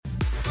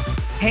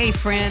Hey,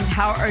 friend,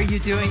 how are you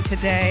doing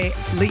today?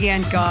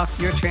 Leanne Goff,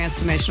 your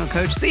transformational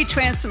coach, the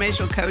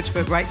transformational coach,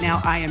 but right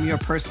now I am your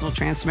personal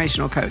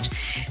transformational coach.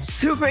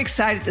 Super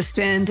excited to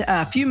spend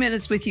a few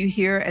minutes with you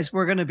here as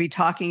we're going to be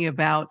talking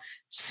about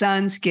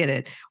sons get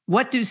it.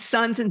 What do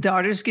sons and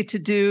daughters get to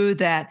do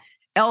that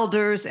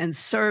elders and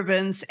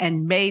servants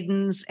and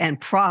maidens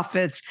and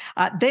prophets,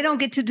 they don't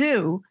get to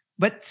do,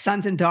 but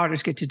sons and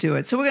daughters get to do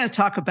it. So we're going to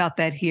talk about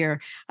that here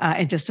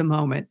in just a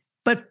moment.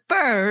 But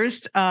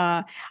first,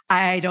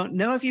 I don't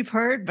know if you've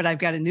heard, but I've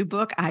got a new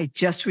book I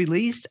just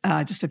released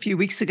just a few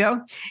weeks ago,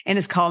 and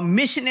it's called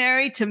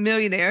Missionary to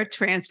Millionaire,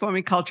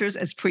 Transforming Cultures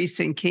as Priests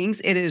and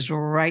Kings. It is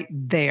right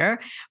there.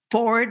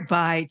 Forward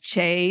by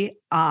Che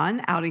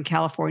Ahn out in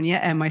California,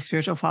 and my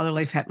spiritual father,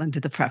 Leif Hetland,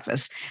 did the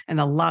preface, and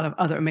a lot of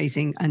other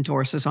amazing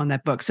endorsers on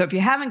that book. So if you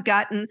haven't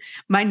gotten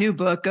my new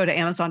book, go to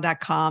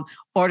Amazon.com,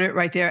 order it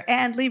right there,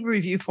 and leave a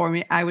review for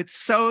me. I would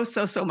so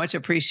much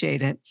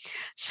appreciate it.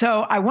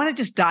 So I want to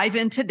just dive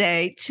in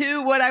today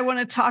to what I want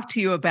to talk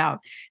to you about.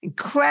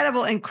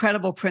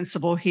 Incredible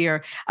principle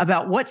here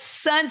about what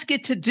sons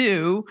get to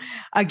do,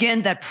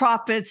 again, that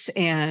prophets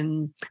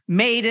and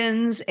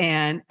maidens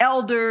and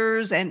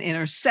elders and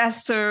intercessors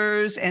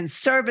and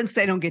servants,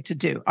 they don't get to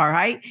do, all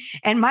right?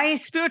 And my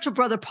spiritual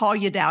brother, Paul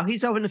Yadao,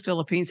 he's over in the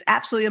Philippines,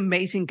 absolutely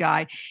amazing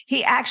guy.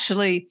 He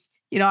actually,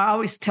 I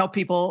always tell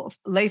people,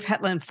 Leif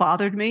Hetland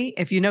fathered me.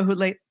 If you know who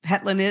Leif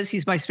Hetland is,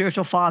 he's my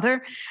spiritual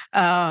father.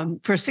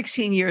 For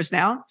 16 years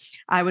now,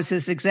 I was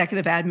his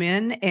executive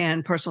admin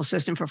and personal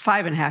assistant for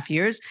 5.5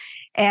 years.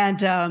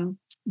 And,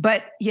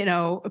 but,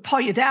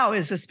 Paul Yadao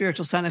is a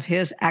spiritual son of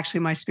his, actually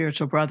my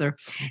spiritual brother.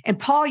 And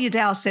Paul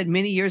Yadao said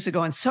many years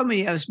ago, and so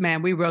many of us,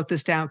 man, we wrote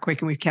this down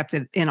quick and we kept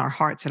it in our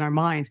hearts and our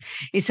minds.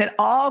 He said,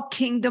 all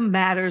kingdom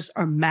matters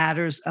are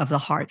matters of the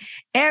heart.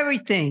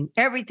 Everything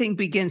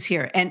begins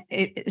here. And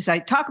as I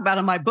talk about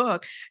in my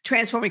book,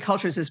 Transforming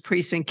Cultures as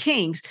Priests and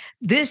Kings,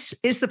 this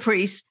is the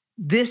priest,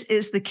 this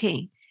is the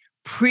king.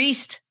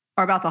 Priests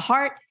are about the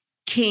heart,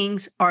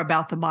 kings are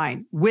about the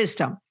mind,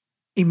 wisdom,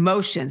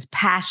 emotions,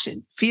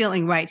 passion,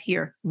 feeling right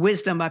here,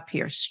 wisdom up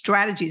here,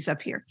 strategies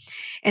up here.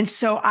 And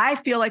so I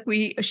feel like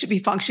we should be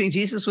functioning.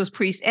 Jesus was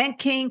priest and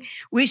king.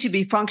 We should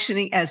be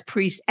functioning as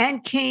priest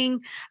and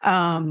king.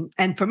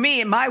 And for me,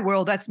 in my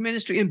world, that's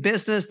ministry and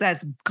business.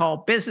 That's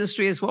called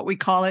businessry is what we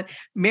call it,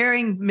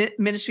 marrying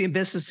ministry and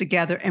business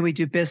together, and we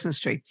do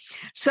businessry.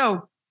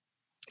 So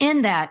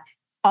in that,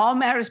 all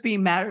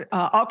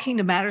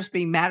kingdom matters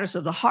being matters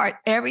of the heart.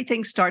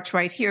 Everything starts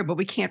right here, but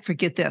we can't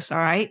forget this. All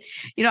right.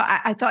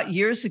 I thought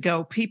years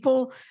ago,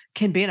 people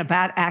can be in a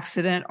bad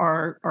accident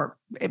or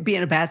be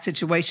in a bad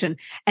situation,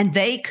 and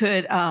this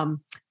could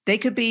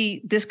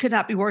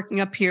not be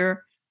working up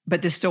here,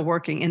 but they're still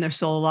working and they're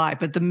still alive.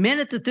 But the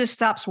minute that this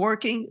stops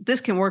working,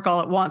 this can work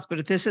all at once. But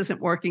if this isn't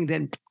working,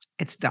 then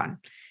it's done.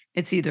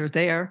 It's either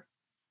there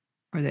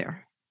or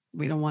there.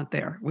 We don't want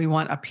there. We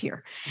want up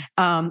here.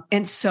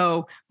 And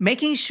so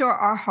making sure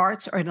our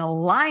hearts are in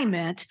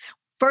alignment,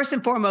 first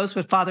and foremost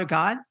with Father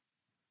God,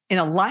 in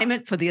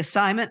alignment for the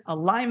assignment,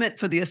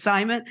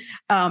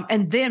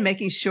 and then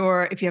making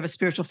sure if you have a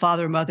spiritual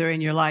father or mother in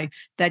your life,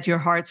 that your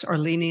hearts are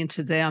leaning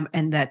into them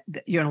and that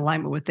you're in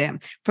alignment with them.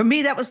 For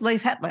me, that was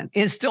Leif Hetland.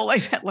 It's still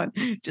Leif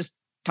Hetland. Just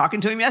talking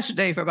to him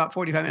yesterday for about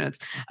 45 minutes.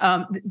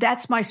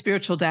 That's my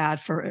spiritual dad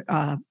for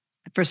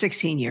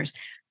 16 years.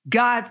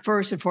 God,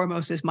 first and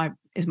foremost, is my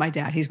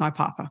dad. He's my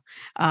papa.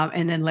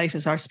 And then Leif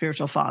is our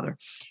spiritual father.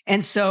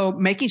 And so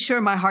making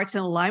sure my heart's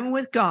in alignment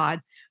with God,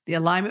 the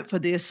alignment for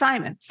the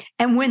assignment.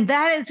 And when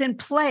that is in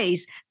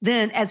place,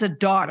 then as a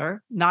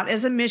daughter, not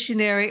as a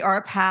missionary or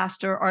a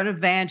pastor or an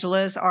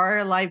evangelist or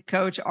a life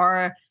coach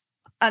or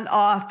an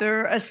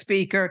author, a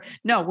speaker.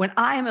 No, when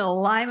I am in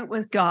alignment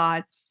with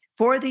God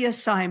for the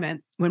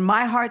assignment, when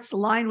my heart's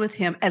aligned with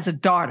him as a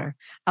daughter,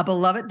 a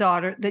beloved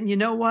daughter, then you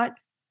know what?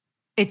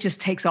 It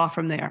just takes off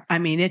from there. I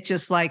mean, it's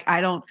just like,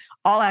 all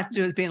I have to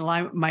do is be in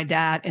alignment with my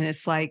dad. And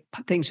it's like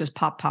things just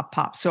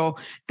pop. So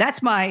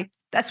that's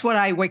what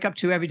I wake up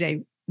to every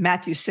day.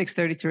 Matthew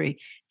 6:33,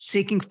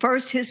 seeking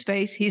first his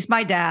face. He's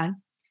my dad,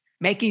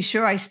 making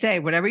sure I stay,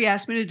 whatever he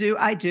asks me to do,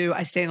 I do.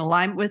 I stay in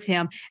alignment with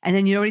him. And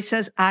then you know what he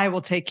says? I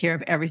will take care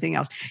of everything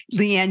else.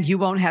 Leanne, you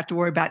won't have to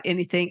worry about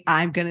anything.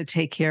 I'm going to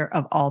take care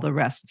of all the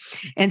rest.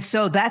 And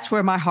so that's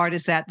where my heart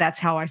is at. That's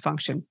how I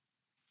function.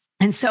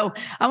 And so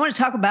I want to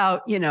talk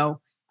about,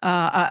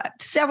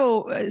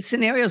 several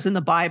scenarios in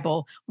the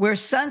Bible where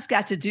sons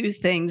got to do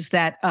things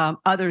that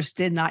others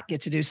did not get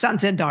to do.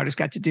 Sons and daughters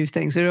got to do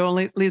things. They don't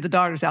only leave the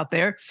daughters out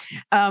there.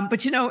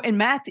 But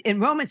in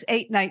Romans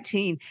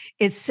 8:19,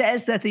 it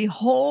says that the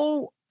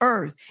whole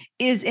earth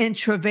is in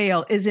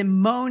travail, is in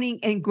moaning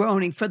and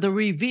groaning for the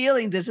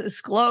revealing, the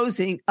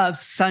disclosing of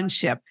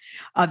sonship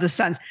of the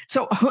sons.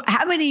 So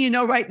how many of you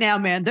know right now,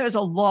 man, there's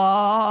a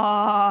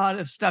lot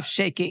of stuff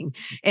shaking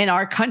in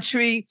our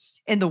country,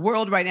 in the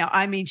world right now.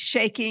 I mean,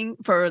 shaking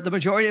for the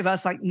majority of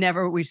us like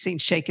never we've seen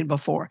shaken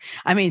before.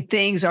 I mean,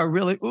 things are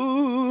really,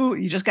 ooh,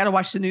 you just got to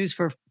watch the news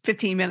for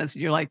 15 minutes.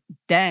 And you're like,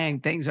 dang,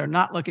 things are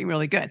not looking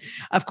really good.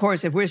 Of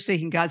course, if we're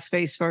seeking God's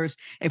face first,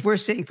 if we're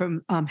seeing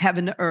from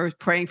heaven to earth,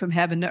 praying from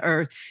heaven to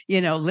earth,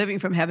 living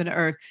from heaven to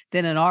earth,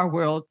 then in our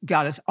world,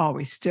 God is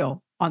always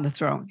still on the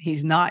throne.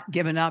 He's not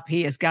given up.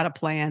 He has got a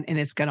plan, and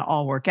it's going to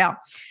all work out.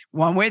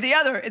 One way or the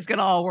other, it's going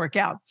to all work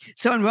out.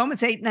 So in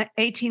Romans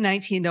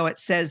 18:19, though, it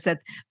says that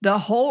the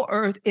whole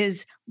earth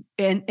is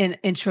in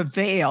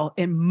travail,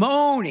 in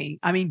moaning.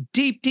 I mean,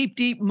 deep, deep,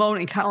 deep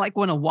moaning, kind of like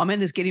when a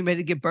woman is getting ready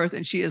to give birth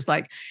and she is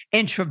like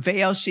in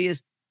travail. She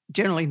is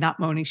generally not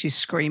moaning, she's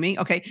screaming.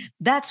 Okay,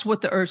 that's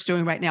what the earth's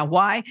doing right now.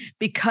 Why?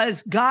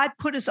 Because God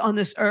put us on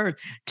this earth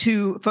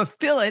to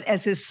fulfill it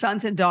as his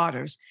sons and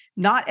daughters,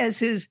 not as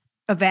his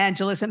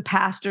evangelists and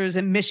pastors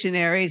and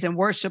missionaries and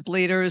worship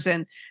leaders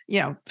and,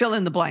 fill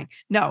in the blank.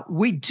 No,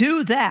 we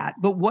do that.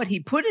 But what he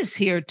put us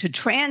here to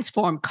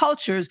transform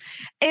cultures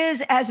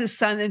is as his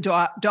sons and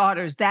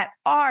daughters that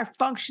are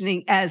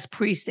functioning as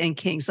priests and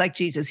kings like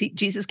Jesus.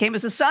 Jesus came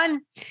as a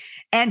son,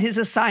 and his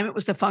assignment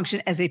was to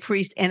function as a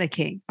priest and a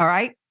king. All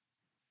right.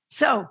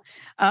 So,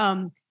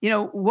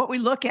 what we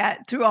look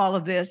at through all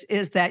of this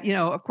is that,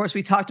 of course,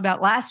 we talked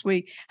about last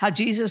week how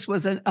Jesus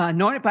was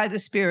anointed by the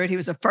Spirit. He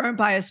was affirmed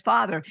by his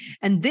Father.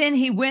 And then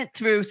he went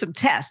through some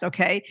tests,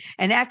 okay?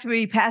 And after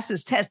he passed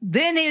his test,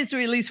 then he was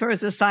released for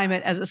his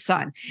assignment as a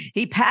son.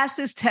 He passed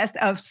his test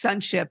of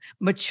sonship,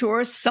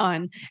 mature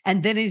son,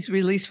 and then he's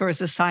released for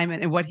his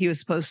assignment and what he was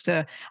supposed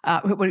to,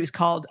 what he was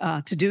called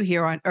to do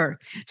here on earth.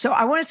 So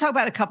I want to talk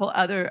about a couple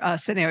other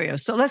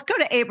scenarios. So let's go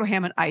to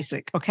Abraham and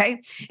Isaac,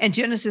 okay? And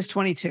Genesis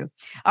 22.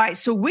 All right,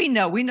 so we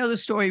know the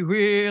story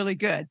really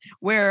good,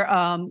 where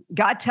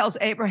God tells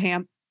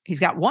Abraham, he's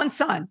got one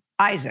son,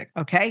 Isaac,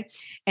 okay?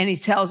 And he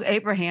tells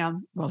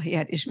Abraham, well, he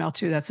had Ishmael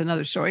too, that's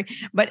another story.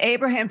 But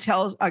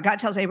God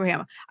tells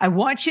Abraham, I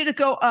want you to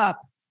go up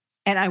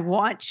and I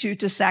want you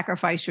to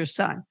sacrifice your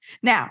son.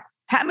 Now,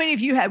 how many of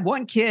you had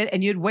one kid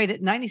and you'd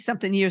waited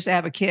 90-something years to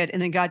have a kid, and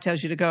then God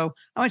tells you to go,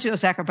 I want you to go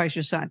sacrifice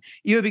your son?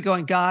 You would be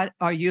going, God,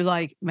 are you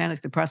like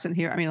manic depressant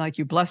here? I mean, like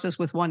you blessed us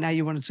with one, now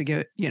you wanted to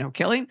get,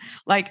 kill him?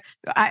 Like,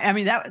 I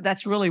mean,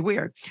 that's really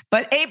weird.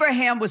 But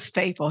Abraham was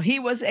faithful. He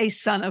was a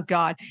son of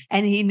God,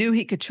 and he knew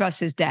he could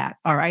trust his dad,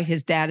 all right,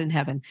 his dad in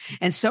heaven.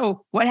 And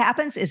so what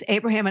happens is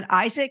Abraham and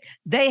Isaac,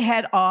 they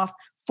head off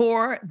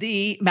for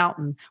the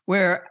mountain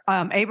where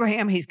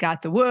Abraham, he's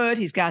got the wood,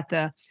 he's got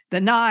the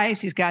knives,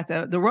 he's got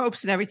the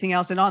ropes and everything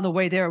else. And on the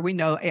way there, we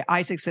know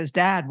Isaac says,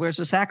 Dad, where's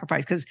the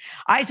sacrifice? Because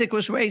Isaac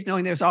was raised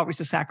knowing there's always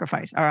a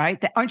sacrifice. All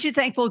right. Aren't you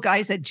thankful,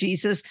 guys, that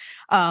Jesus,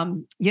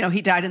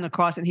 he died on the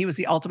cross and he was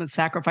the ultimate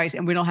sacrifice,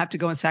 and we don't have to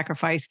go and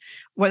sacrifice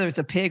whether it's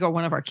a pig or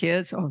one of our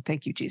kids. Oh,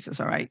 thank you, Jesus.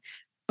 All right.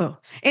 Oh,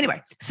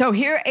 anyway, so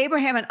here,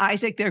 Abraham and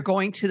Isaac, they're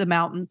going to the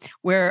mountain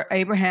where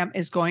Abraham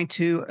is going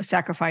to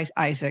sacrifice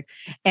Isaac.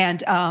 And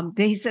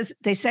they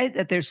say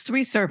that there's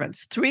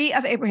three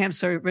of Abraham's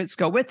servants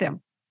go with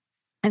him.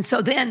 And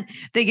so then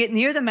they get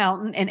near the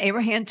mountain, and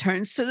Abraham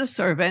turns to the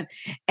servant,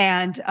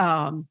 and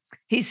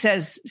he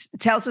tells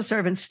the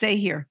servant, stay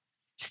here.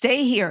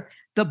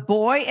 The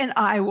boy and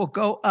I will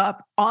go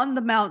up on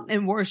the mountain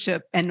and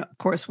worship. And of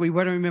course, we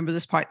want to remember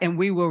this part, and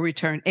we will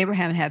return.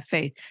 Abraham had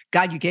faith.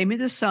 God, you gave me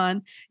the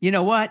son. You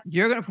know what?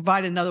 You're going to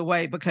provide another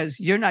way, because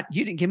you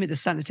didn't give me the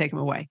son to take him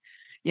away.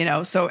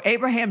 So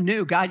Abraham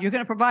knew, God, you're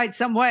going to provide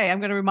some way.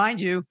 I'm going to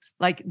remind you,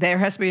 like, there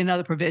has to be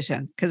another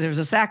provision, because there's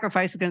a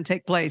sacrifice that's going to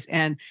take place.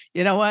 And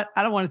you know what?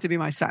 I don't want it to be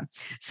my son.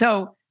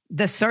 So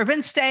the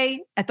servants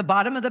stay at the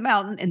bottom of the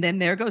mountain, and then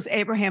there goes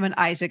Abraham and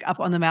Isaac up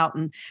on the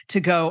mountain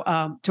to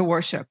go to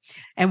worship.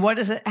 And what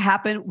does it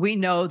happen? We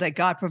know that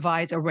God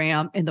provides a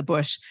ram in the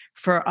bush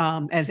for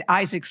as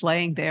Isaac's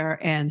laying there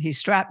and he's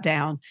strapped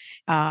down.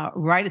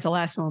 Right at the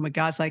last moment,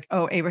 God's like,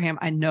 "Oh, Abraham,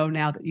 I know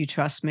now that you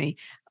trust me.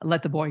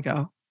 Let the boy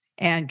go."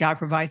 And God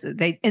provides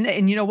it.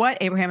 And you know what?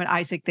 Abraham and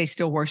Isaac, they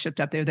still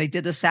worshiped up there. They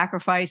did the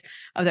sacrifice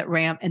of that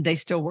ram, and they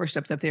still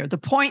worshiped up there. The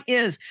point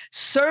is,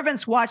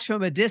 servants watch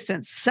from a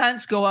distance.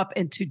 Sons go up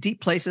into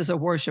deep places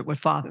of worship with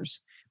fathers,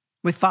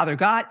 with Father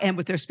God and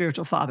with their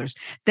spiritual fathers.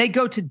 They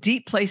go to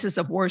deep places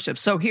of worship.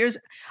 So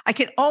I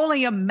can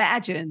only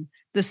imagine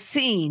the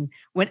scene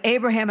when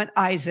Abraham and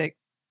Isaac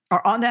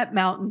are on that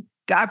mountain.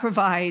 God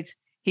provides.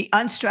 He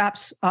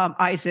unstraps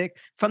Isaac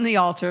from the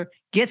altar,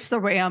 gets the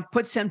ram,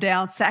 puts him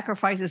down,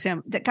 sacrifices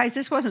him. Guys,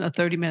 this wasn't a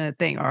 30-minute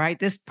thing, all right?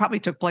 This probably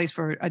took place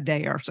for a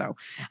day or so.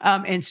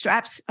 And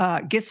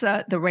gets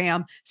the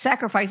ram,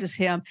 sacrifices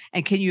him.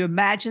 And can you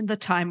imagine the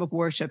time of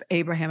worship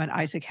Abraham and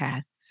Isaac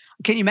had?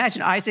 Can you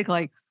imagine Isaac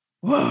like,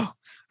 whoa,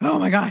 oh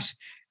my gosh,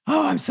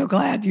 Oh, I'm so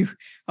glad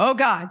oh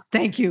God,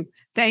 thank you.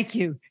 Thank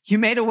you. You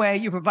made a way.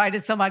 You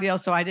provided somebody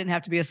else so I didn't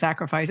have to be a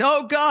sacrifice.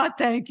 Oh God,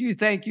 thank you.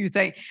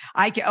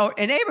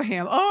 And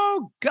Abraham,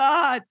 oh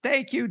God,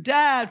 thank you.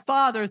 Dad,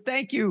 Father,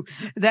 thank you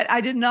that I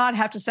did not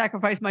have to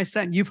sacrifice my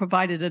son. You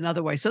provided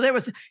another way. So there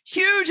was a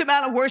huge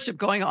amount of worship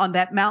going on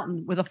that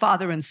mountain with a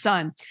father and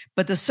son.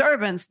 But the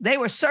servants, they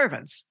were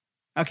servants.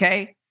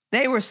 Okay.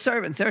 They were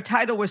servants. Their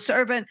title was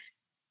servant.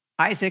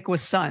 Isaac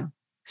was son.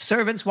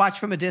 Servants watch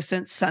from a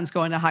distance, sons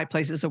go into high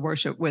places of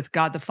worship with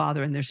God the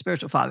Father and their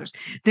spiritual fathers.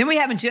 Then we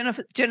have in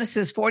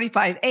Genesis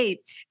 45:8,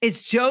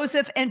 it's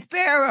Joseph and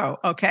Pharaoh,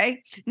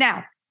 okay?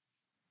 Now,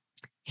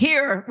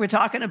 here we're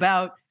talking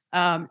about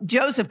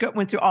Joseph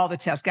went through all the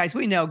tests. Guys,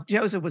 we know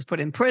Joseph was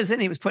put in prison.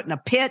 He was put in a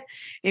pit.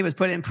 He was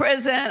put in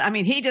prison. I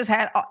mean, he just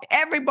had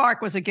every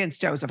mark was against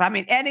Joseph. I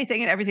mean,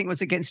 anything and everything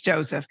was against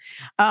Joseph.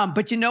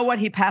 But you know what?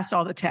 He passed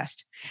all the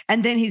tests.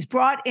 And then he's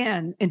brought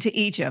into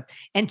Egypt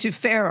and to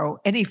Pharaoh,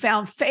 and he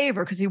found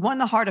favor because he won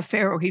the heart of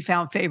Pharaoh. He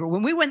found favor.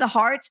 When we win the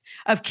hearts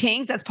of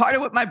kings, that's part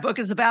of what my book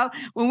is about.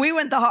 When we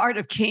win the heart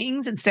of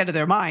kings instead of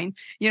their mind,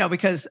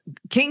 because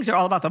kings are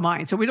all about the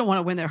mind. So we don't want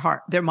to win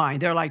their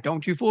mind. They're like,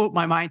 don't you fool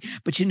my mind.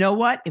 But you know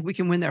what? If we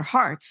can win their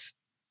hearts,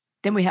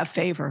 then we have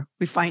favor.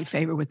 We find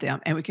favor with them,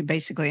 and we can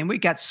and we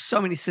got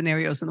so many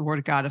scenarios in the Word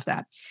of God of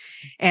that.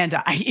 And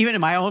even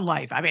in my own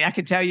life, I mean, I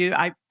can tell you,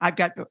 I've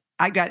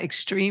got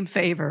extreme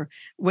favor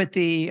with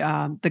the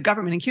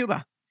government in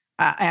Cuba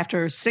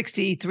after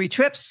 63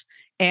 trips.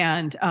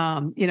 And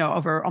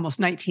over almost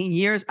 19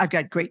 years, I've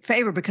got great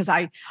favor because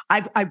I've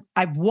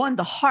won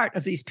the heart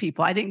of these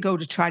people. I didn't go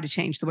to try to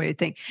change the way they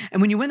think.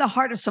 And when you win the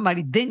heart of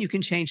somebody, then you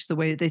can change the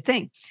way that they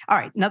think. All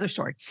right, another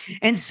story.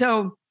 And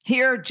so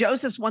here,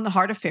 Joseph's won the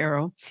heart of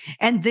Pharaoh,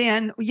 and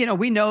then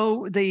we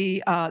know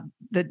the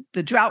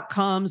drought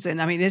comes,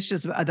 and I mean it's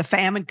just the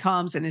famine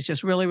comes, and it's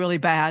just really really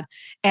bad.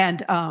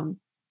 And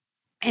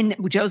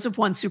Joseph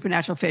won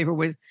supernatural favor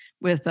with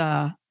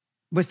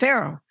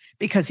Pharaoh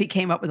because he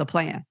came up with a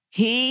plan.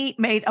 He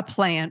made a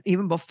plan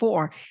even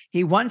before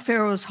he won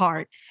Pharaoh's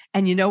heart.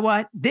 And you know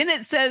what? Then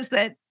it says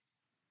that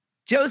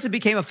Joseph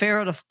became a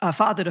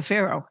father to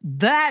Pharaoh.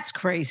 That's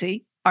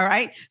crazy. All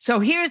right. So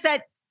here's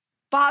that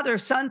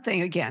father-son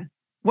thing again.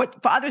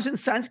 What fathers and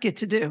sons get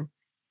to do.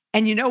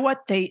 And you know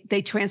what?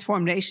 They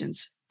transform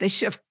nations. They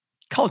shift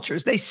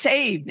cultures. They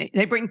save.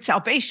 They bring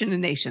salvation to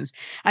nations.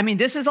 I mean,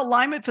 this is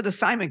alignment for the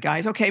assignment,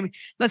 guys. Okay,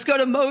 let's go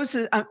to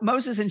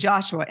Moses and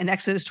Joshua in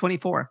Exodus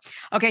 24.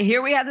 Okay,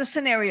 here we have the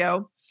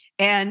scenario.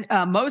 And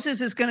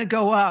Moses is going to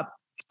go up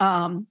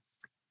and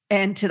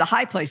to the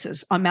high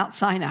places on Mount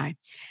Sinai.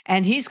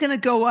 And he's going to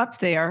go up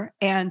there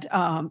and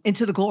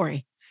into the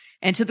glory.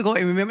 And to the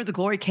glory. Remember, the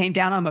glory came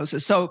down on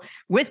Moses. So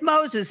with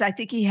Moses, I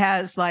think he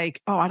has it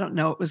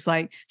was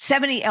like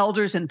 70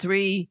 elders and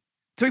three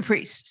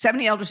priests,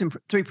 70 elders and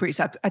three priests.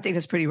 I think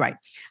that's pretty right.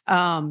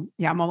 I'm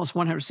almost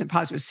 100%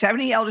 positive.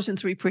 70 elders and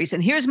three priests.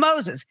 And here's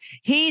Moses.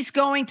 He's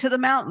going to the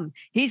mountain.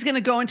 He's going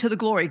to go into the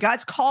glory.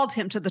 God's called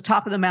him to the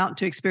top of the mountain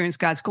to experience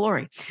God's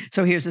glory.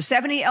 So here's the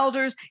 70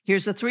 elders.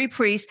 Here's the three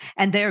priests,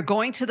 and they're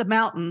going to the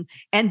mountain.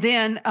 And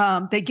then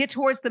they get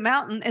towards the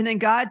mountain, and then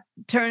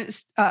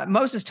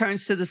Moses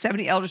turns to the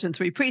 70 elders and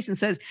three priests and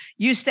says,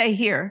 "You stay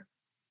here.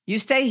 You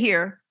stay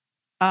here."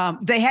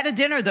 They had a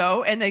dinner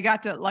though, and they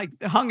got to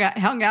hung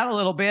out a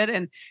little bit,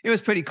 and it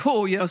was pretty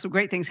cool. Some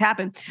great things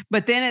happened.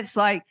 But then it's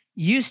like,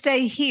 you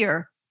stay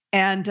here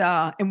and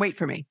wait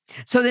for me.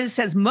 So then it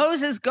says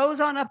Moses goes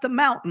on up the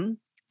mountain,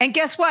 and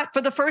guess what?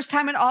 For the first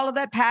time in all of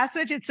that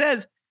passage, it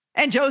says,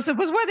 and Joseph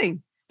was with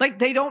him. Like,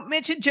 they don't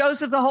mention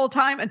Joseph the whole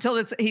time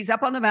until he's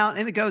up on the mountain,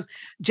 and it goes,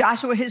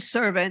 Joshua, his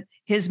servant,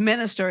 his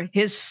minister,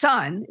 his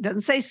son. It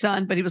doesn't say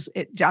son, but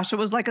Joshua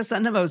was like a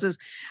son to Moses.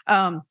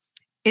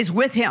 Is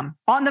with him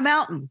on the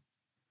mountain.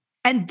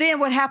 And then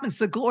what happens?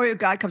 The glory of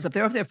God comes up.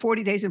 They're up there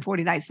 40 days and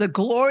 40 nights. The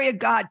glory of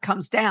God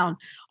comes down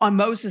on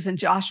Moses and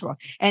Joshua.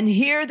 And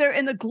here they're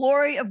in the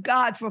glory of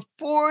God for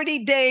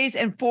 40 days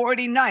and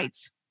 40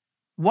 nights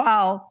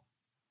while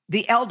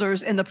the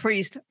elders and the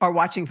priest are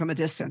watching from a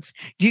distance.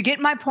 Do you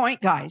get my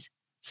point, guys?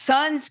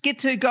 Sons get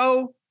to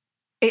go,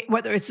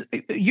 whether it's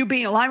you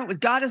being in alignment with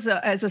God as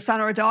a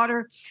son or a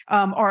daughter,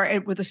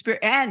 or with a spirit,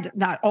 and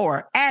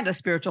a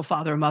spiritual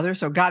father or mother.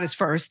 So God is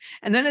first,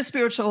 and then a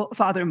spiritual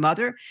father and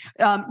mother.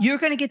 You're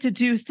going to get to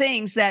do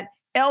things that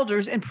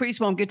elders and priests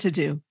won't get to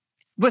do,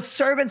 what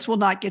servants will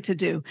not get to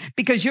do,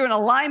 because you're in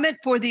alignment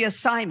for the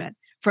assignment.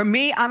 For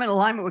me, I'm in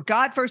alignment with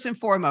God first and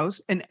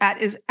foremost, and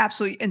that is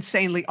absolutely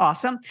insanely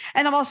awesome.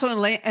 And I'm also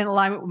in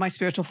alignment with my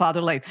spiritual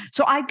father, Leif.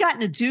 So I've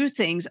gotten to do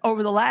things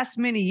over the last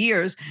many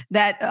years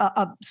that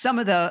some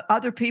of the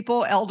other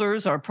people,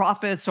 elders or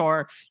prophets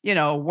or,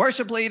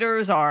 worship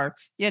leaders or,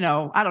 I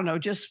don't know,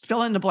 just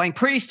fill in the blank,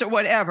 priest or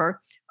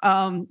whatever,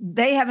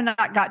 they have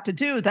not got to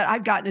do that.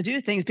 I've gotten to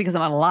do things because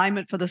I'm in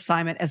alignment for the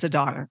assignment as a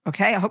daughter.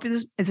 Okay. I hope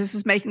this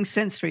is making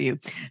sense for you.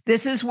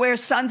 This is where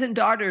sons and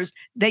daughters,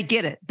 they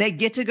get it. They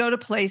get to go to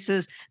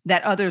places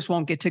that others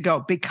won't get to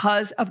go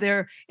because of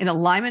their in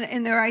alignment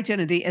in their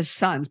identity as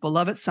sons,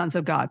 beloved sons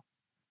of God.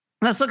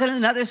 Let's look at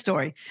another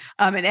story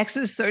in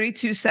Exodus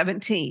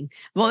 32:17.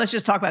 Well, let's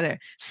just talk about that.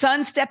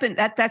 Son, step in.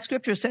 That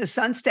scripture says,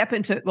 son, step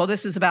into, well,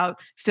 this is about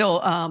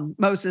still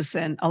Moses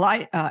and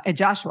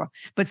Joshua.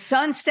 But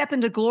son, step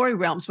into glory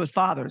realms with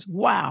fathers.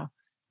 Wow.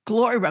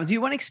 Glory realms. Do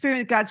you want to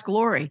experience God's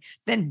glory?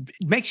 Then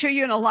make sure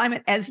you're in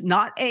alignment as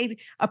not a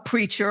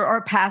preacher or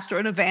a pastor,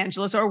 an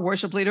evangelist or a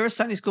worship leader or a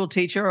Sunday school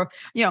teacher, or,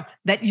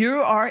 that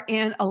you are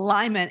in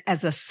alignment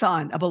as a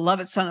son, a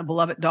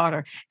beloved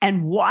daughter,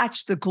 and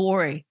watch the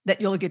glory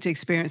that you'll get to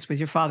experience with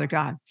your Father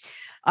God.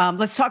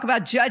 Let's talk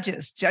about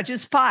Judges.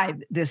 Judges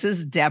 5. This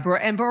is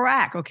Deborah and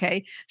Barak,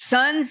 okay?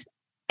 Sons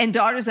and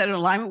daughters that are in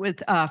alignment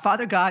with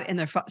Father God and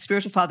their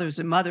spiritual fathers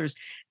and mothers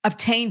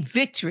obtain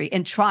victory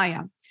and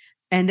triumph,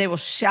 and they will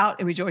shout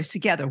and rejoice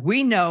together.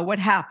 We know what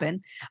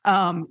happened,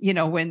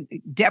 when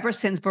Deborah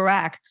sends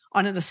Barak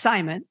on an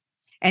assignment,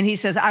 and he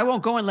says, I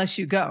won't go unless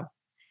you go.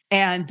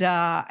 And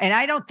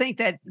I don't think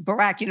that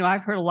Barak,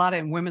 I've heard a lot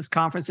in women's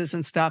conferences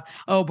and stuff,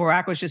 oh,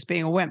 Barak was just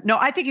being a wimp. No,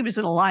 I think he was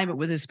in alignment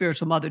with his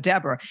spiritual mother,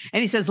 Deborah.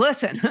 And he says,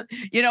 listen,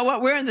 you know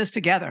what? We're in this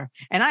together,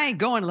 and I ain't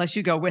going unless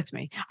you go with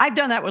me. I've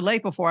done that with Leigh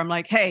before. I'm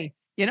like, hey,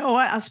 you know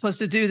what? I'm supposed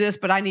to do this,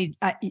 but I need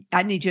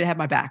you to have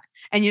my back.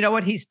 And you know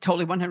what? He's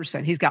totally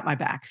 100%. He's got my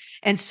back.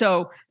 And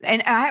so,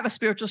 and I have a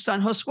spiritual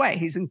son, Josue.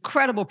 He's an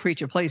incredible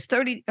preacher, plays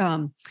 30,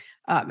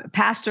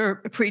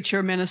 pastor,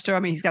 preacher, minister. I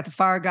mean, he's got the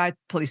fire guy,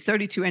 plays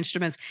 32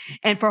 instruments.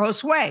 And for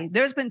Josue,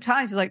 there's been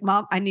times he's like,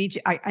 Mom, I need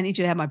you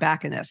to have my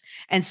back in this.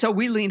 And so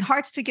we lean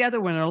hearts together.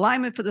 We're in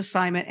alignment for the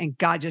assignment, and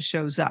God just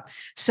shows up.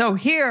 So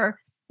here,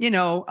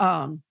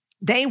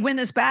 they win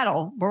this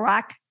battle,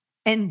 Barak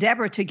and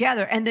Deborah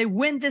together, and they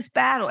win this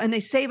battle and they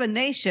save a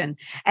nation.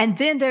 And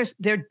then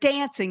they're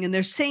dancing and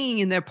they're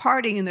singing and they're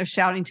partying and they're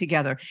shouting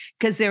together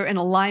because they're in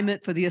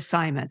alignment for the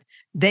assignment.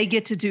 They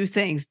get to do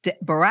things.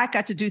 Barak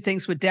got to do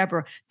things with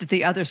Deborah that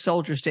the other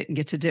soldiers didn't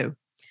get to do.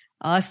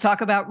 Let's talk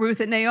about Ruth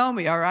and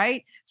Naomi. All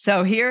right.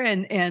 So here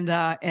in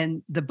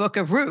the book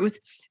of Ruth,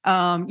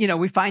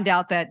 we find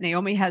out that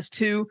Naomi has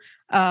two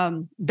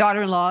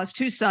daughter-in-laws,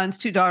 two sons,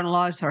 two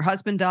daughter-in-laws. Her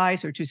husband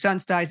dies, her two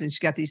sons dies, and she's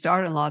got these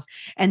daughter-in-laws.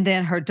 And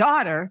then her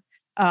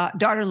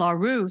daughter-in-law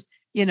Ruth,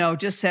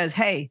 just says,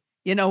 hey,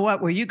 you know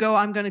what? Where you go,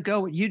 I'm going to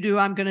go. What you do,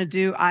 I'm going to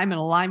do. I'm in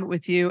alignment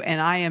with you,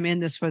 and I am in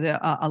this for the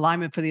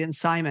alignment for the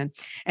assignment.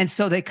 And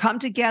so they come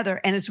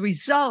together, and as a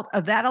result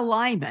of that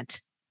alignment,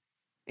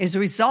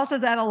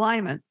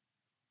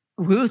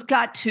 Ruth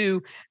got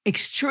to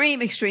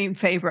extreme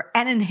favor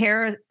and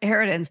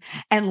inheritance,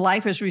 and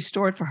life is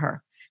restored for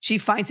her. She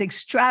finds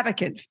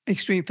extravagant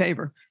extreme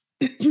favor,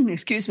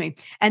 excuse me,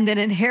 and then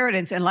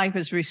inheritance and life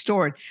is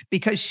restored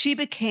because she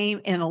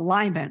became in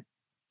alignment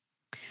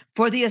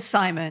for the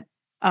assignment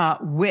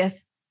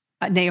with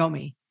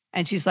Naomi.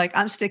 And she's like,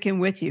 I'm sticking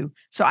with you.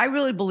 So I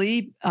really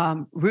believe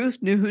Ruth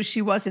knew who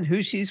she was and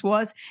who she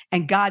was,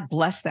 and God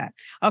blessed that.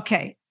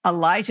 Okay.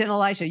 Elijah and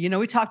Elisha.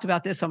 We talked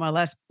about this on my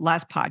last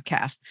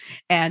podcast,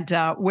 and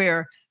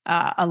where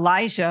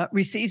Elijah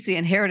receives the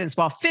inheritance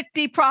while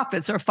 50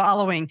 prophets are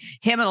following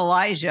him and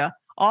Elijah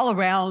all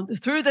around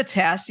through the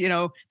test,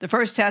 the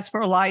first test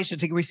for Elijah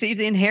to receive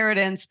the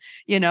inheritance,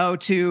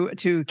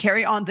 to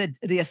carry on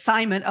the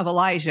assignment of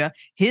Elijah,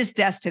 his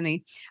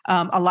destiny.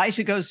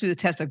 Elijah goes through the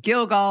test of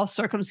Gilgal,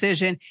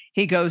 circumcision.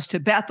 He goes to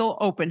Bethel,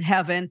 open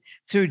heaven,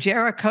 through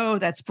Jericho,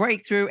 that's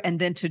breakthrough, and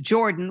then to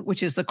Jordan,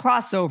 which is the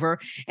crossover.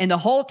 And the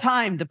whole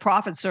time the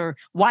prophets are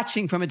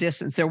watching from a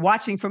distance. They're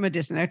watching from a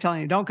distance. They're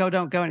telling you, don't go.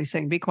 And he's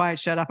saying, be quiet,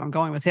 shut up. I'm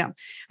going with him.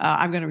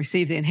 I'm going to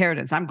receive the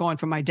inheritance. I'm going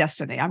for my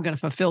destiny. I'm going to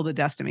fulfill the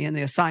destiny and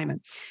the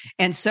assignment.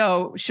 And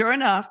so sure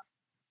enough,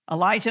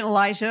 Elijah and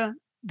Elisha,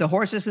 the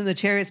horses and the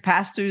chariots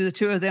pass through the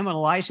two of them. And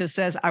Elisha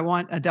says, I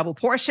want a double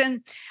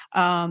portion.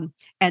 And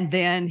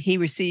then he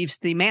receives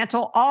the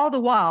mantle. All the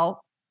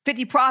while,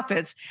 50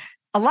 prophets,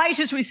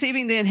 Elijah's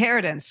receiving the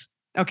inheritance,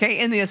 okay,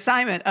 in the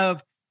assignment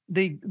of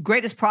the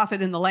greatest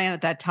prophet in the land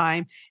at that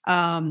time.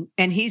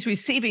 And he's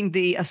receiving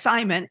the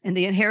assignment and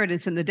the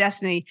inheritance and the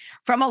destiny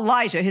from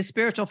Elijah, his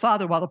spiritual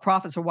father, while the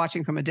prophets are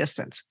watching from a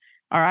distance.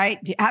 All right.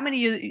 How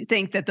many of you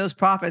think that those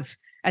prophets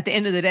at the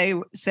end of the day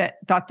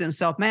thought to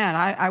themselves, man,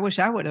 I wish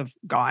I would have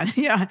gone.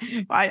 Yeah,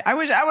 I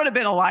wish I would have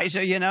been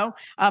Elijah,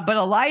 but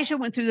Elijah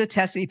went through the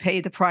test and he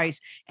paid the price.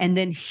 And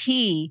then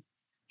he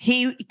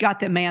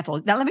got the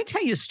mantle. Now, let me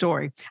tell you a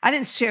story. I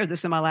didn't share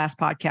this in my last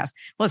podcast.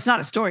 Well, it's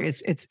not a story.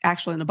 It's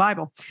actually in the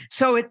Bible.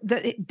 So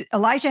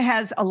Elijah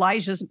has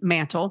Elijah's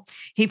mantle.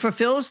 He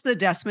fulfills the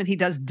testament. He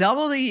does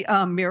double the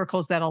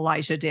miracles that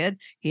Elijah did.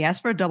 He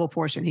asked for a double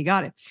portion. He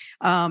got it.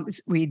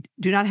 We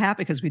do not have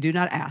because we do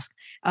not ask.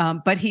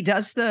 But he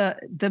does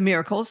the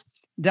miracles,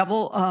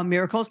 double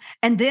miracles.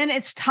 And then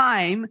it's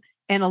time.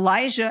 And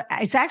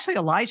it's actually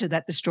Elijah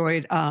that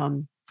destroyed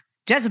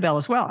Jezebel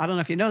as well. I don't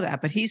know if you know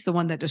that, but he's the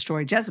one that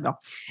destroyed Jezebel.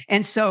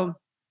 And so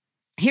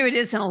here it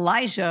is in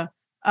Elijah.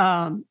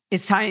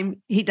 It's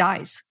time he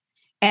dies.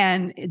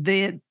 And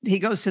he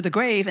goes to the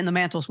grave and the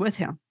mantle's with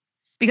him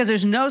because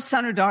there's no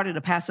son or daughter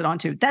to pass it on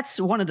to. That's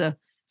one of the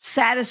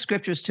saddest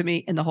scriptures to me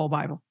in the whole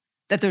Bible.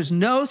 that there's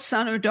no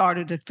son or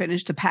daughter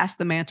to pass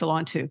the mantle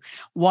on to.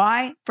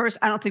 Why? First,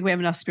 I don't think we have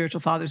enough spiritual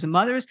fathers and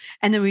mothers,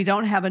 and then we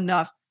don't have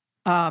enough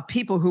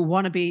people who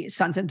want to be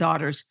sons and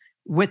daughters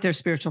with their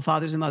spiritual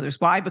fathers and mothers.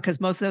 Why?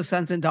 Because most of those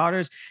sons and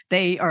daughters,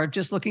 they are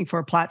just looking for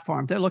a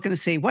platform. They're looking to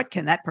see, what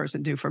can that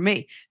person do for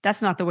me?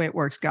 That's not the way it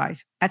works,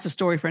 guys. That's a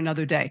story for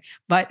another day.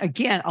 But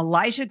again,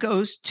 Elijah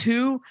goes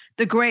to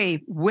the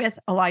grave with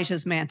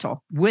Elijah's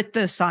mantle, with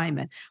the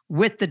assignment,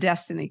 with the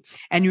destiny.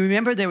 And you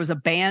remember there was a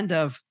band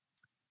of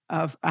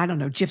I don't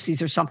know,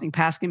 gypsies or something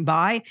passing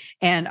by,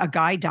 and a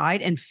guy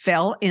died and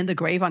fell in the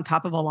grave on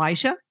top of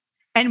Elijah.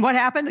 And what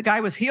happened? The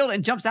guy was healed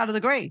and jumps out of the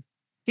grave.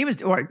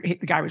 The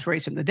guy was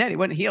raised from the dead. He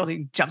wasn't healed.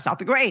 He jumps out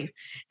the grave.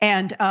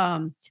 And,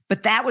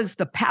 but that was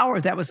the power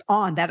that was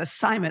on that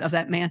assignment of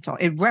that mantle.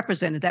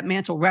 That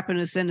mantle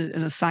represented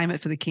an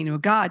assignment for the kingdom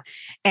of God.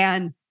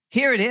 And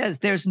here it is.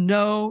 There's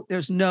no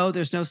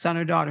son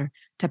or daughter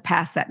to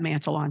pass that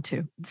mantle on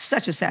to. It's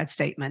such a sad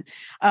statement.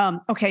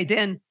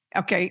 Again,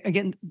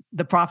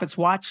 the prophets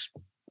watch.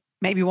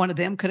 Maybe one of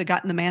them could have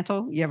gotten the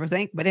mantle. You ever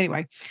think? But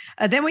anyway,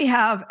 then we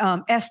have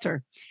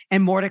Esther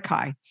and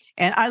Mordecai.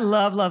 And I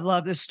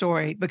love this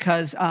story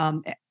because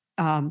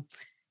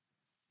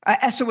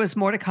Esther was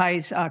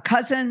Mordecai's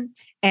cousin,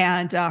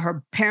 and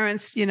her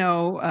parents,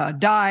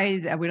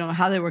 died. We don't know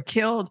how they were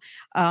killed.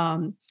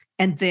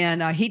 And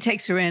then he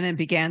takes her in and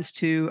begins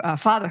to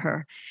father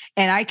her.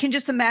 And I can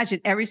just imagine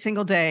every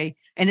single day.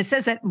 And it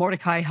says that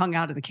Mordecai hung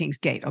out at the king's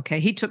gate. Okay.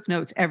 He took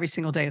notes every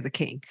single day of the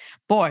king.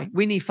 Boy,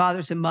 we need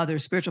fathers and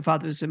mothers, spiritual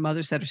fathers and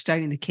mothers that are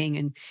studying the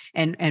king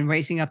and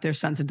raising up their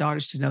sons and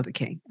daughters to know the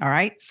king. All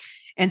right.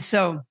 And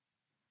so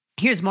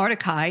here's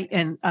Mordecai.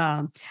 And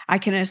I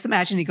can just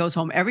imagine he goes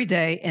home every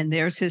day, and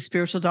there's his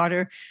spiritual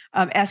daughter,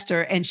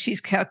 Esther, and she's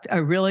kept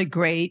a really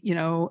great,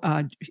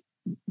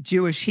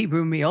 Jewish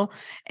Hebrew meal.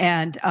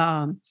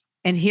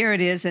 And here it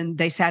is. And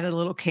they sat at a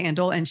little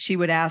candle, and she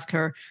would ask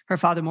her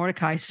father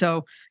Mordecai,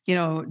 so,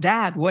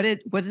 Dad, what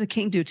did the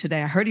king do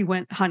today? I heard he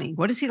went hunting.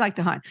 What does he like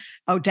to hunt?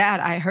 Oh,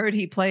 Dad, I heard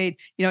he played,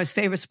 his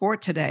favorite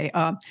sport today.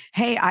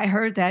 Hey, I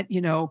heard that,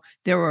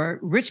 there were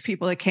rich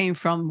people that came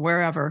from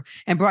wherever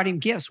and brought him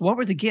gifts. What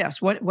were the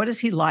gifts? What does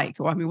he like?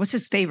 Or, what's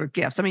his favorite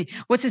gifts?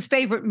 What's his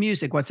favorite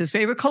music? What's his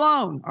favorite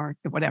cologne or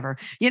whatever?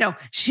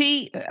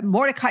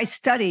 Mordecai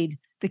studied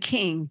the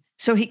king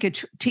so he could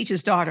teach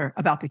his daughter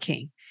about the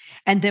king.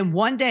 And then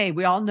one day,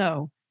 we all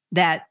know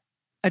that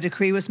a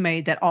decree was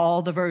made that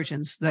all the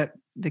virgins,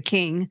 the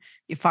king,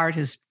 he fired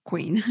his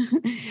queen,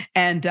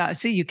 and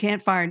you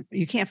can't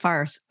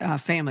fire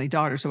family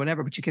daughters or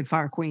whatever, but you can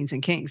fire queens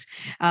and kings.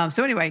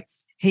 So anyway,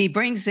 he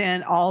brings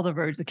in all the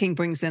virgins. The king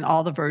brings in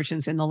all the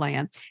virgins in the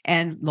land,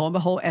 and lo and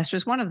behold,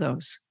 Esther's one of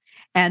those.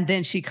 And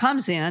then she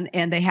comes in,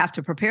 and they have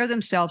to prepare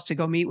themselves to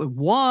go meet with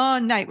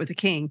one night with the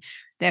king.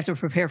 They have to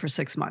prepare for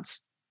 6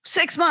 months.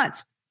 6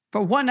 months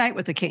for one night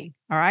with the king.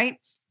 All right.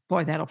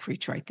 Boy, that'll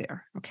preach right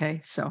there.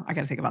 Okay. So I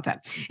got to think about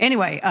that.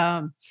 Anyway,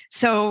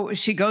 so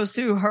she goes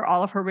through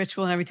all of her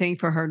ritual and everything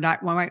for her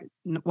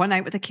one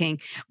night with the king.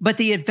 But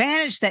the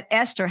advantage that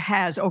Esther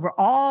has over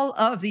all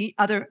of the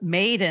other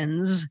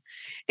maidens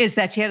is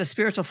that she had a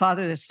spiritual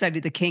father that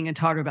studied the king and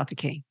taught her about the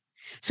king.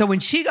 So when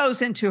she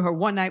goes into her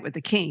one night with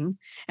the king,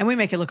 and we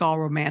make it look all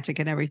romantic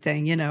and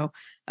everything,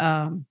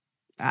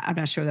 I'm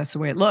not sure that's the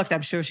way it looked.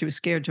 I'm sure she was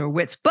scared to her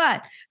wits.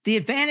 But the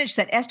advantage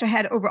that Esther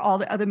had over all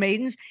the other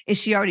maidens is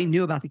she already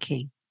knew about the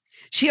king.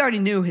 She already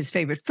knew his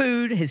favorite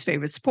food, his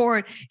favorite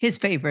sport, his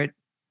favorite,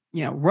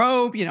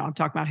 robe. I'm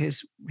talking about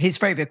his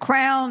favorite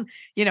crown,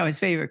 his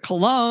favorite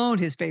cologne,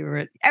 his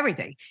favorite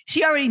everything.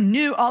 She already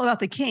knew all about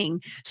the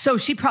king. So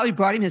she probably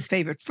brought him his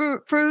favorite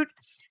fruit.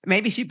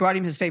 Maybe she brought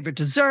him his favorite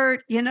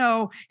dessert,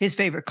 his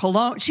favorite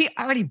cologne. She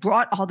already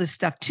brought all this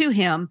stuff to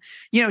him.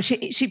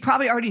 She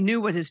probably already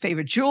knew what his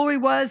favorite jewelry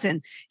was,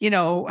 and,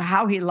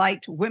 how he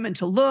liked women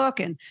to look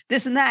and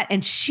this and that.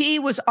 And she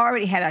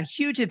already had a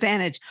huge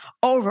advantage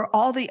over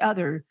all the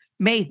other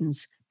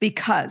maidens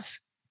because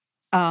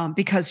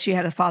she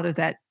had a father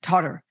that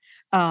taught her.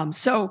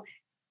 So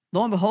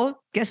lo and behold,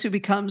 guess who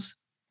becomes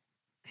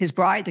his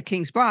bride, the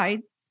king's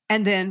bride?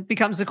 And then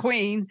becomes a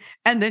queen,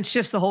 and then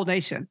shifts the whole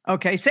nation.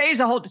 Okay,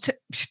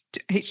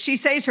 she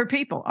saves her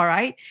people. All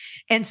right,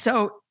 and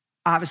so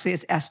obviously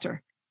it's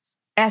Esther.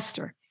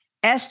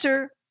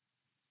 Esther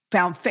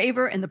found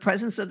favor in the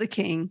presence of the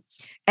king.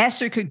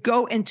 Esther could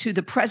go into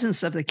the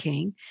presence of the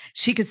king.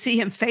 She could see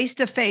him face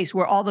to face,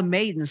 where all the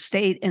maidens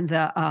stayed in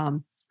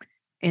the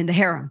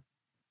harem.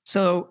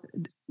 So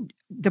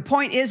the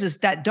point is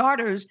that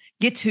daughters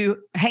get to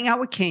hang out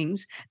with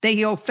kings. They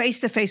go face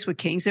to face with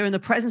kings. They're in the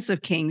presence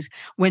of kings,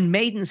 when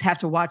maidens have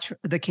to watch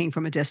the king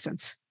from a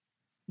distance.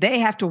 They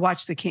have to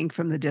watch the king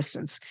from the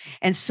distance.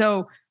 And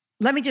so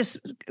let me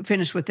just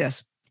finish with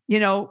this.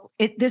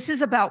 This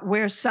is about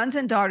where sons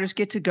and daughters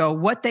get to go,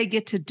 what they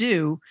get to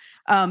do,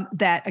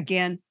 that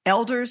again,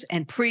 elders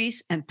and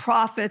priests and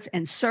prophets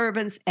and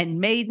servants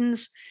and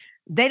maidens,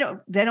 they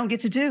don't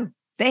get to do.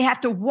 They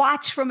have to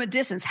watch from a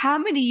distance. How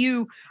many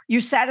of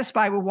you're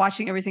satisfied with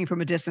watching everything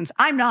from a distance?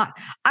 I'm not.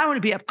 I want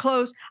to be up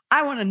close.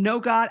 I want to know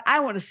God.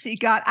 I want to see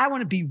God. I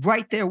want to be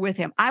right there with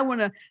him. I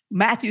want to,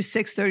 Matthew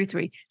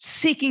 6:33,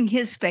 seeking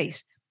his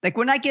face. Like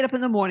when I get up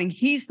in the morning,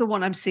 he's the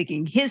one I'm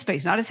seeking, his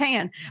face, not his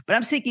hand, but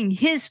I'm seeking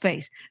his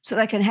face so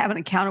that I can have an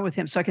encounter with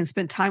him, so I can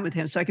spend time with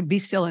him, so I can be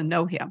still and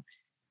know him.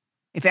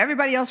 If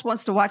everybody else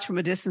wants to watch from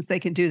a distance, they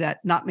can do that.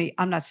 Not me.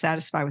 I'm not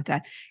satisfied with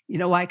that. You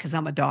know why? Because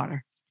I'm a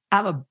daughter.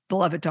 I'm a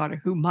beloved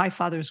daughter who my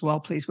father is well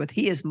pleased with.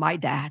 He is my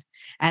dad.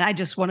 And I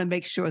just want to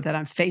make sure that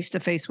I'm face to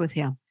face with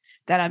him,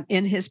 that I'm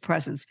in his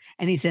presence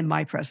and he's in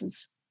my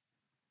presence.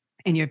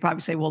 And you'd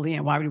probably say, well,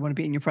 Leanne, why would you want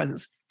to be in your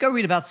presence? Go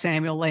read about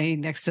Samuel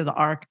laying next to the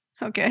ark.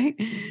 Okay.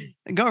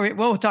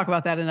 We'll talk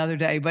about that another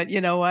day. But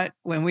you know what?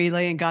 When we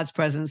lay in God's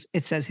presence,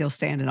 it says he'll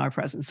stand in our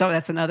presence. So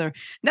that's another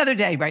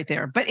day right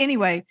there. But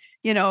anyway,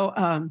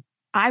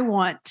 I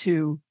want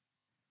to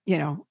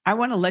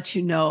let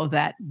you know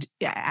that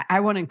I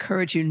want to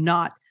encourage you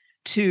not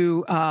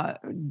to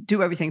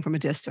do everything from a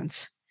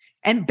distance.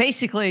 And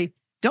basically,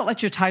 don't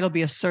let your title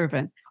be a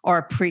servant or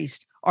a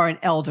priest or an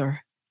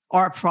elder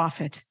or a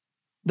prophet.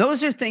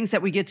 Those are things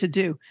that we get to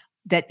do,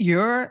 that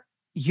your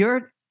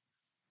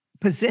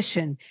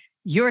position,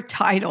 your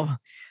title,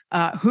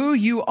 who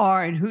you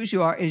are and whose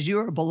you are is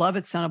you're a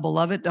beloved son, a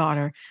beloved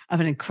daughter of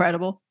an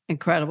incredible,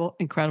 incredible,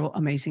 incredible,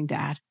 amazing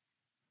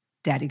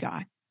Daddy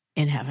God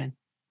in heaven,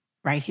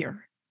 right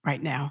here,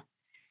 right now.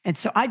 And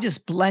so I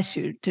just bless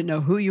you to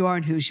know who you are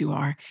and whose you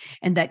are,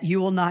 and that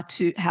you will not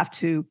have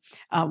to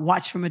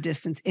watch from a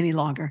distance any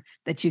longer,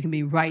 that you can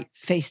be right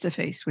face to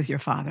face with your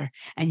Father,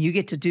 and you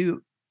get to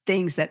do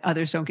things that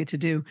others don't get to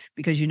do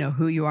because you know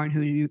who you are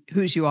and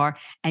whose you are,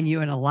 and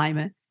you're in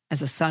alignment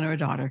as a son or a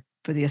daughter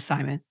for the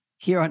assignment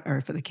here on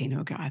earth for the kingdom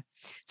of God.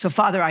 So,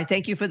 Father, I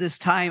thank you for this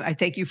time. I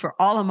thank you for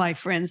all of my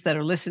friends that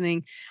are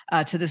listening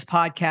to this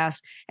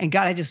podcast. And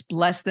God, I just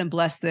bless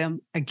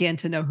them again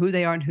to know who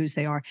they are and whose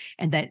they are,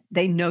 and that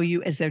they know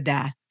you as their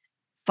dad,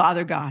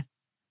 Father God,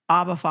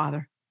 Abba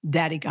Father,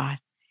 Daddy God.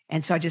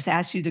 And so I just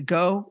ask you to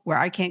go where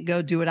I can't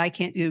go, do what I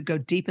can't do, go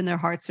deep in their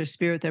hearts, their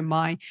spirit, their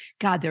mind,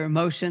 God, their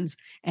emotions,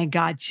 and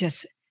God,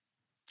 just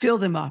fill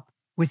them up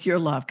with your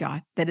love,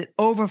 God, that it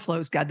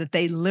overflows, God, that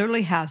they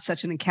literally have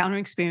such an encounter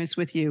experience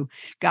with you,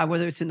 God,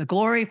 whether it's in the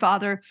glory,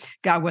 Father,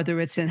 God, whether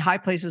it's in high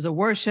places of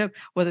worship,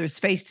 whether it's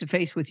face to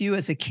face with you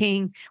as a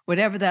king,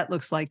 whatever that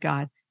looks like,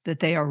 God, that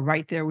they are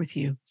right there with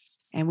you.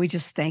 And we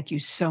just thank you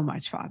so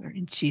much, Father,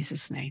 in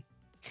Jesus' name.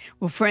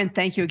 Well, friend,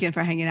 thank you again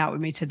for hanging out with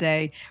me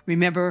today.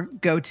 Remember,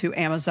 go to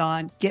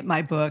Amazon, get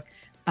my book,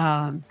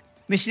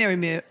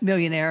 Missionary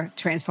Millionaire,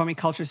 Transforming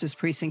Cultures as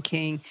Priest and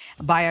King.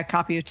 Buy a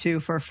copy or two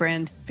for a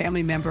friend,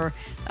 family member.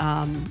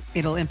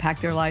 It'll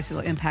impact their lives.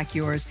 It'll impact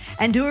yours.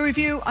 And do a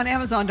review on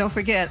Amazon. Don't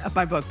forget of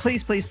my book.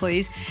 Please, please,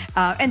 please.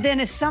 And then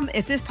if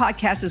this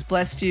podcast has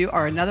blessed you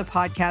or another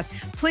podcast,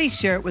 please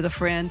share it with a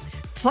friend.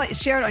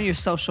 Share it on your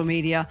social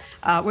media.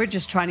 We're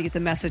just trying to get the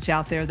message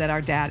out there that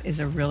our dad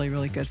is a really,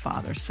 really good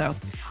father. So,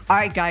 all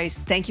right, guys,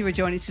 thank you for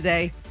joining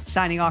today.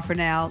 Signing off for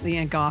now,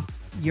 Leanne Goff,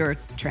 your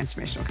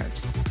transformational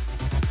coach.